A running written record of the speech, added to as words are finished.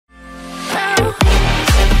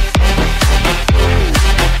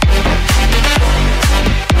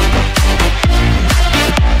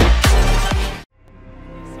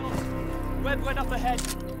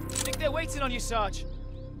Sarge.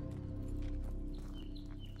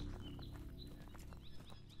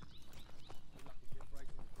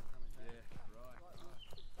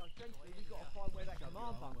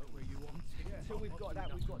 Until we've got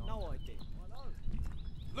that, we've got no idea.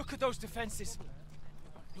 Look at those defenses.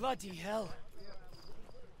 Bloody hell.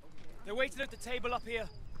 They're waiting at the table up here.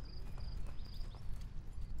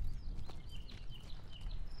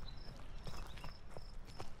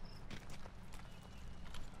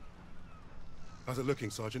 How's it looking,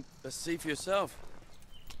 Sergeant? Let's see for yourself.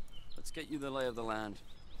 Let's get you the lay of the land.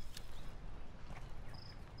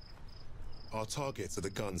 Our targets are the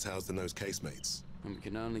guns housed in those casemates. And we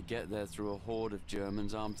can only get there through a horde of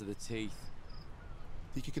Germans armed to the teeth.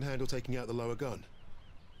 Think you can handle taking out the lower gun?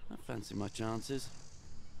 I fancy my chances.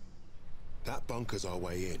 That bunker's our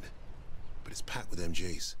way in, but it's packed with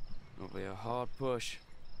MGs. It'll be a hard push.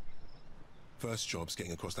 First job's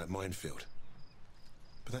getting across that minefield.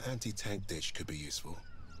 But that anti-tank ditch could be useful.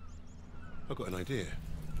 I've got an idea.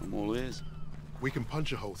 I'm all ears. We can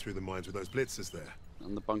punch a hole through the mines with those blitzers there.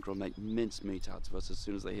 And the bunker will make mincemeat out of us as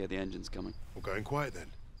soon as they hear the engines coming. We're going quiet then.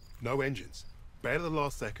 No engines. Bail at the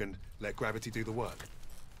last second, let gravity do the work.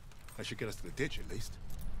 That should get us to the ditch at least.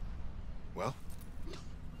 Well?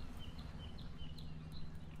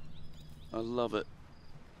 I love it.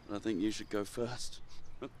 And I think you should go first.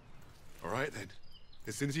 All right then.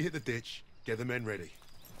 As soon as you hit the ditch, get the men ready.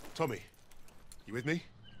 Tommy, you with me?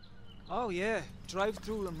 Oh yeah, drive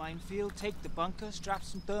through the minefield, take the bunker, strap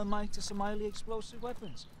some thermite to some highly explosive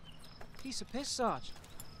weapons. Piece of piss, Sarge.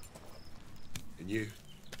 And you,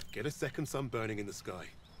 get a second sun burning in the sky.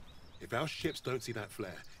 If our ships don't see that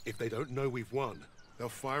flare, if they don't know we've won, they'll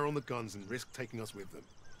fire on the guns and risk taking us with them.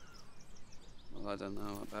 Well, I don't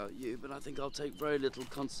know about you, but I think I'll take very little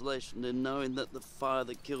consolation in knowing that the fire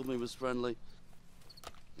that killed me was friendly.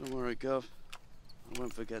 Don't worry, Gov. I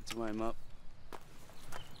won't forget to aim up.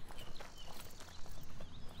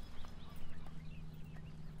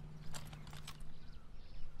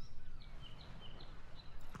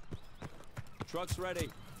 Truck's ready.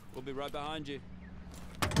 We'll be right behind you.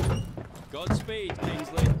 Godspeed,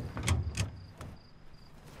 Kingsley.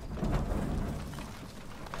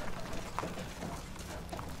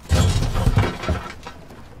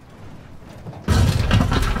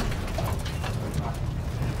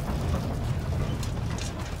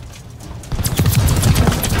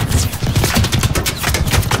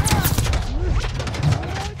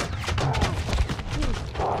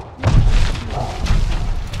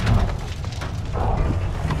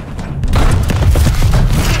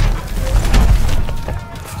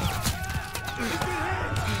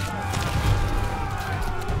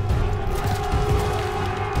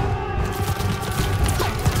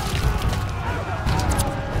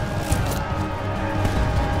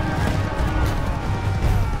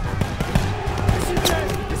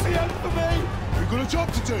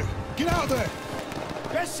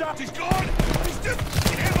 He's gone! He's just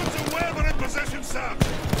able to where we're in position, sir!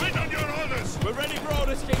 Wait on your orders! We're ready for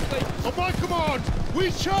orders, Kingsley! On my command,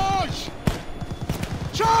 we charge!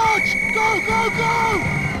 Charge! Go, go, go!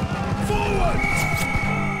 Forward!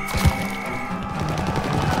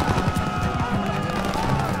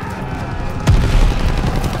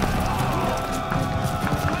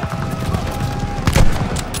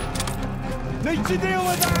 Need to deal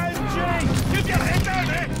with that MG! You get hit down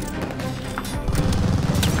there!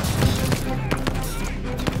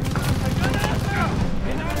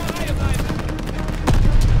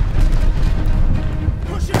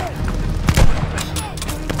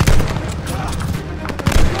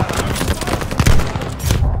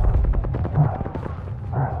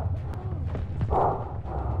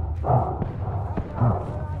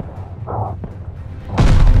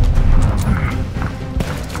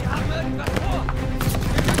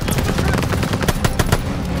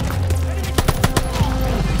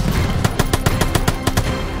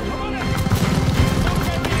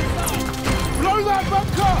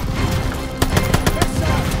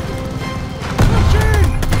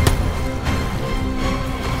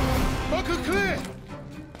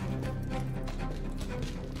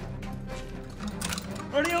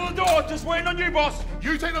 Boss!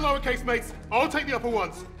 You take the lower casemates, I'll take the upper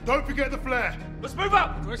ones. Don't forget the flare. Let's move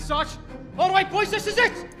up! Good, Sarge. All right, boys, this is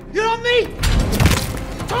it! You're on me!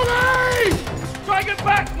 Tommy! Try and get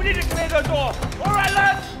back! We need to clear the door! All right,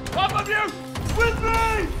 lads! ComfyView! With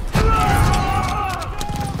me!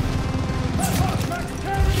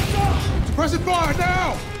 Suppressive fire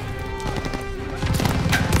now!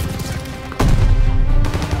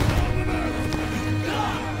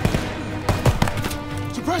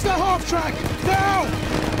 Press that half track! Now!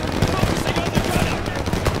 Focusing on the gunner!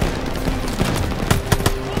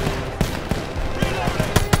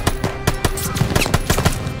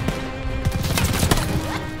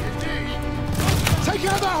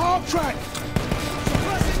 track!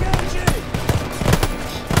 Suppressing LG!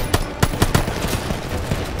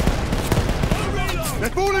 They're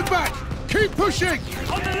falling back! Keep pushing!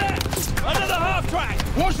 On the left! Another half track!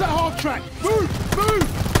 Watch that half track! Move! Move!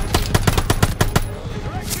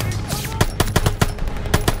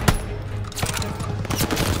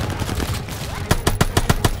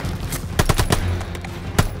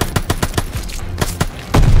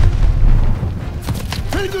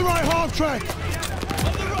 Hit the right half track!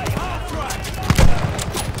 On the right half track!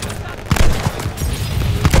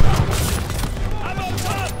 I'm on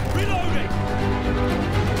top! Reloading!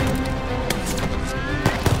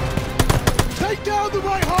 Take down the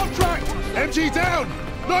right half track! MG down!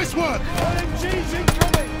 Nice work! LMG's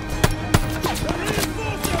incoming! The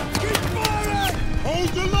reinforcer! Keep firing! Hold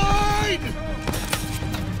the line!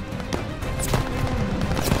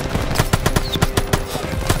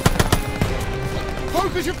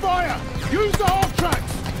 Focus your fire! Use the half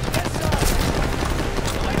tracks!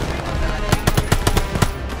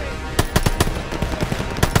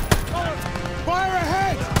 Fire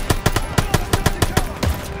ahead!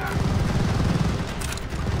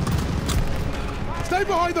 Stay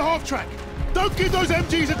behind the half track! Don't give those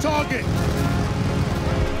MGs a target!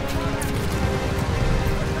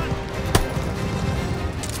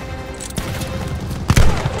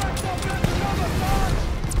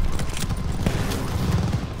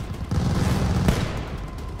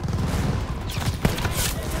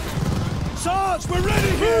 Sarge, we're ready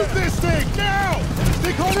here! Move this thing, now!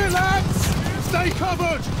 Stick on it, lads! Stay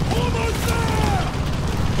covered! Almost there!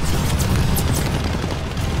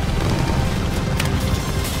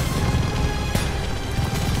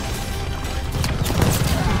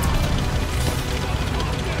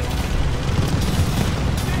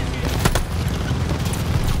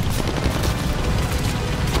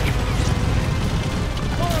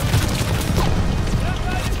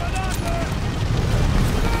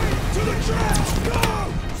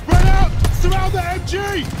 Spread out! Surround the MG!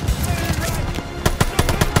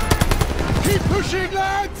 Keep pushing,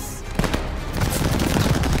 lads!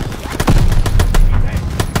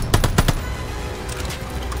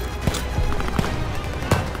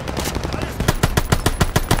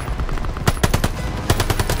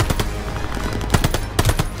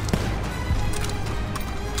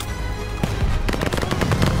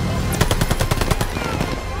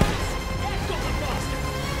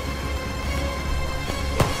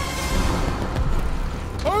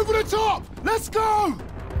 Over the top! Let's go!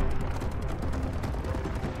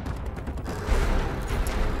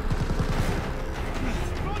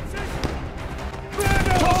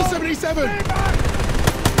 Top to 77! They're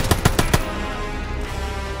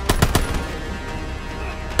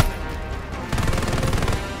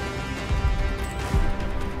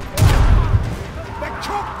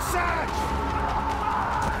cocked, Sarge!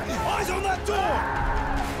 Eyes on that door!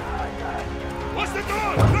 What's the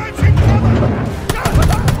door? Knives in cover!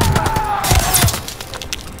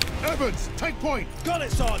 Evans, take point! Got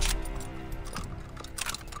it, Sarge!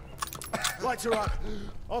 Lights are up.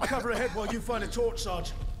 I'll cover ahead while you find a torch,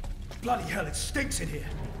 Sarge. Bloody hell, it stinks in here.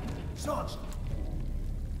 Sarge!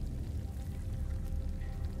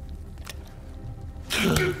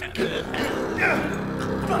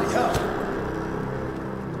 Bloody hell!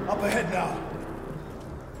 Up ahead now.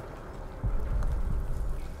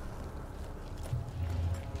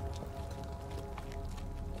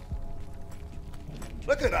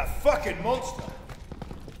 Look at that fucking monster!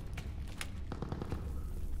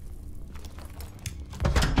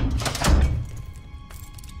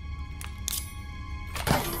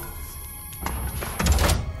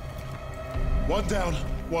 One down,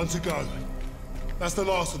 one to go. That's the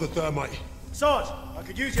last of the thermite. Sarge, I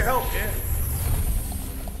could use your help here.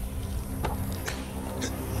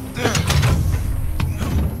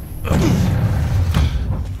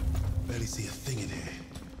 Barely see a thing in here.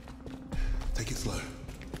 Take it slow.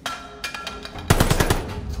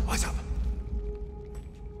 Eyes up.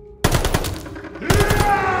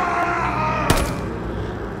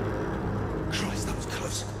 Christ, that was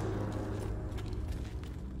close.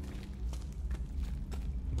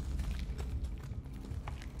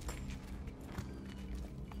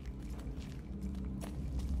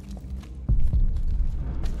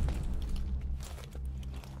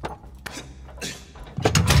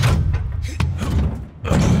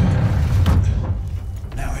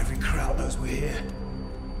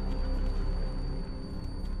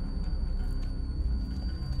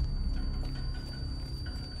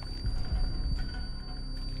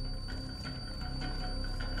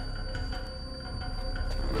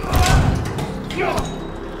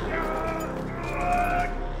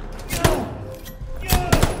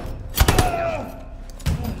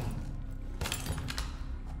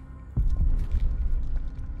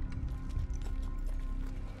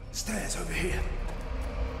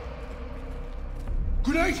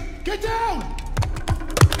 Grenade! Get down!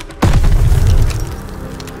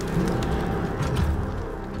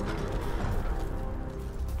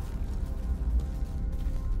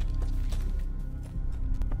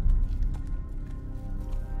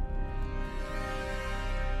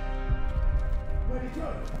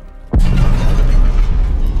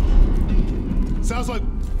 Sounds like...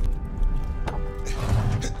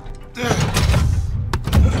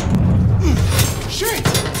 Shit!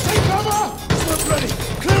 Take cover! Smoke ready!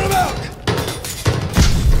 Clear him out!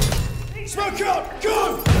 Smoke out!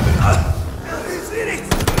 Go! He's in it!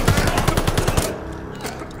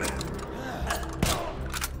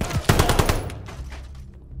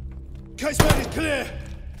 Casemate is clear!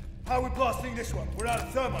 How are we blasting this one? We're out of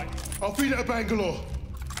thermite. I'll feed it to Bangalore.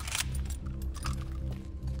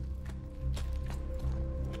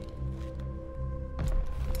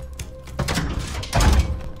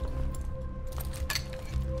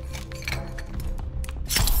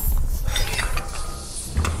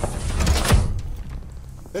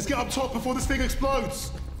 Let's get up top before this thing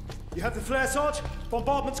explodes. You have the flare, Sarge?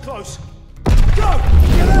 Bombardment's close. Go!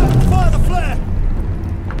 Get out and fire the flare!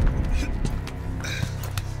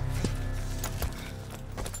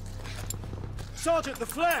 Sergeant, the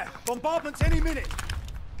flare! Bombardment's any minute!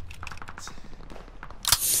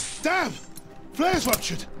 Damn! Flare's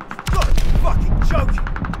ruptured! God, fucking joking!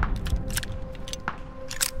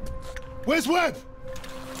 Where's Webb?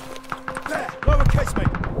 There, lower casemate!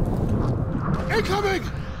 Incoming!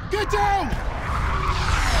 Get down!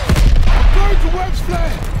 I'm going for Webb's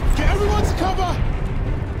flare! Get everyone to cover!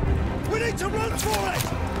 We need to run for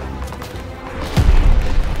it!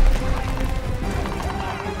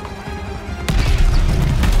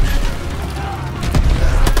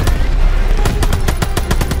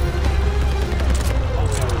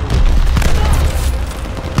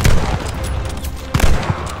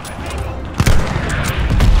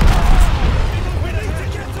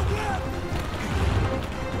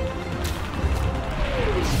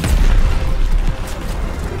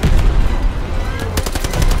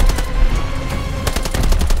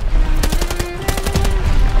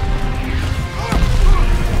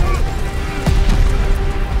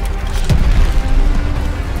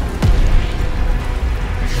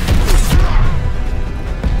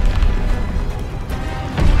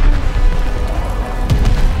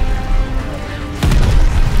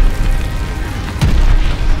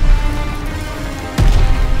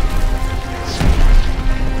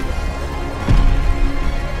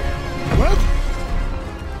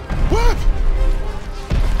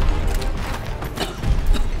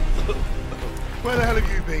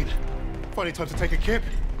 Funny time to take a kip.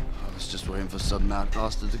 I was just waiting for some mad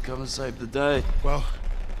bastard to come and save the day. Well,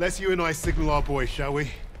 let's you and I signal our boys, shall we?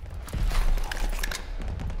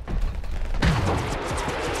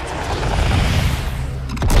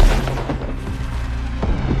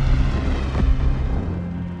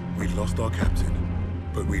 We'd lost our captain,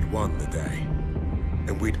 but we'd won the day.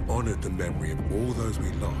 And we'd honored the memory of all those we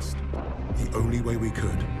lost, the only way we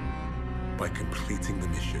could, by completing the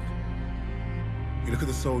mission. You look at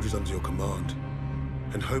the soldiers under your command,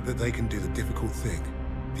 and hope that they can do the difficult thing,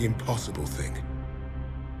 the impossible thing.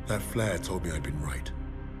 That flare told me I'd been right.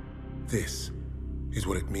 This is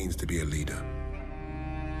what it means to be a leader.